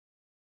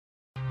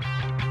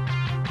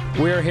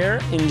We're here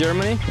in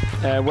Germany,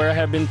 where I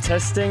have been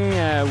testing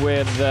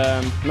with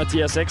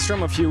Matthias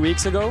Ekström a few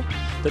weeks ago.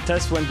 The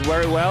test went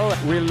very well.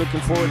 Really looking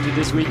forward to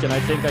this weekend. I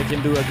think I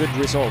can do a good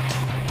result.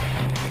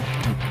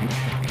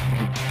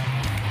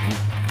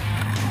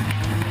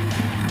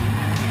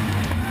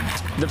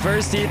 The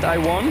first heat I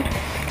won,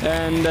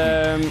 and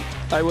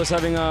I was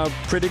having a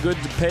pretty good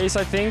pace,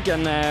 I think,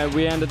 and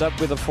we ended up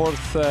with a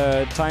fourth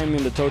time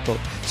in the total.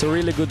 So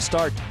really good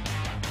start.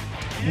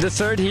 The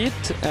third heat,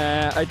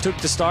 I took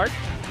the start,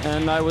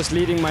 and I was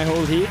leading my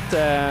whole heat,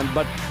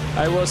 but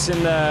I was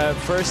in the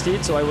first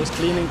heat, so I was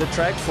cleaning the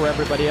track for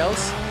everybody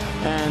else.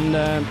 And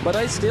but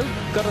I still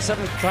got a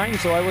seventh time,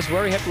 so I was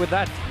very happy with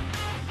that.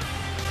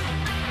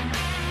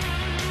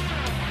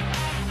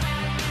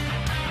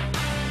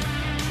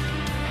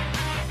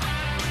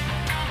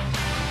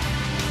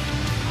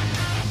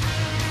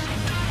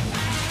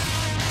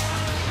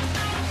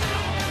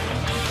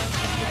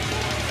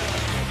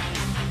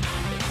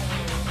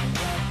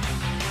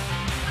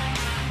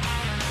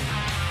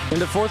 In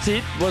the fourth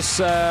heat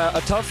was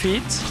a tough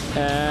heat,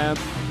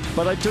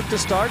 but I took the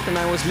start and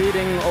I was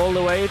leading all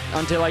the way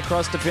until I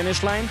crossed the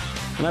finish line.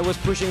 And I was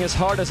pushing as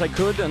hard as I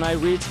could, and I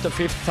reached the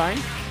fifth time,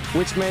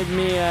 which made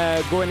me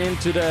going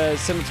into the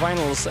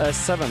semifinals as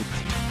seventh.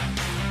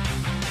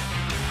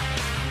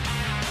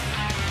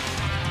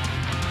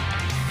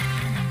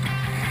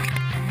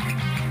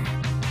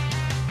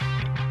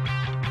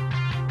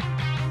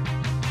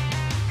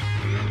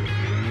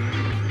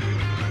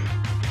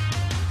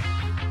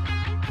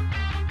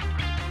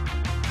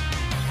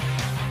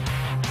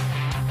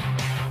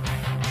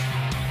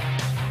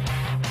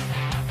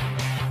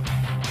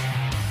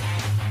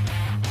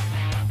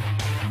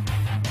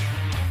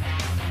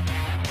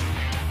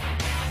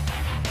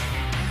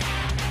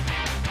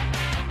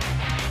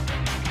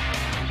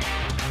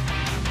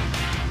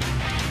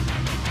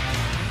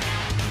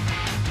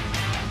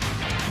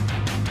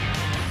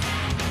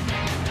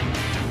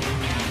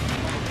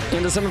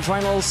 In the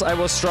semifinals, I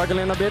was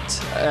struggling a bit.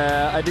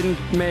 I didn't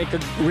make a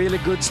really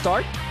good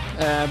start,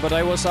 but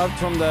I was out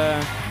from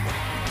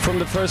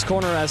the first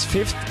corner as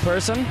fifth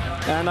person,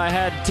 and I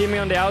had Timmy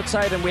on the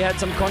outside, and we had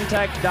some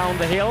contact down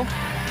the hill.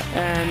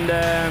 And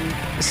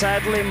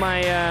sadly,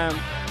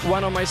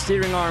 one of my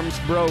steering arms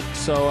broke,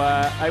 so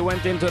I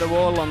went into the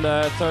wall on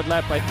the third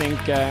lap, I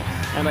think,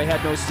 and I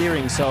had no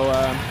steering. So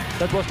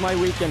that was my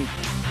weekend.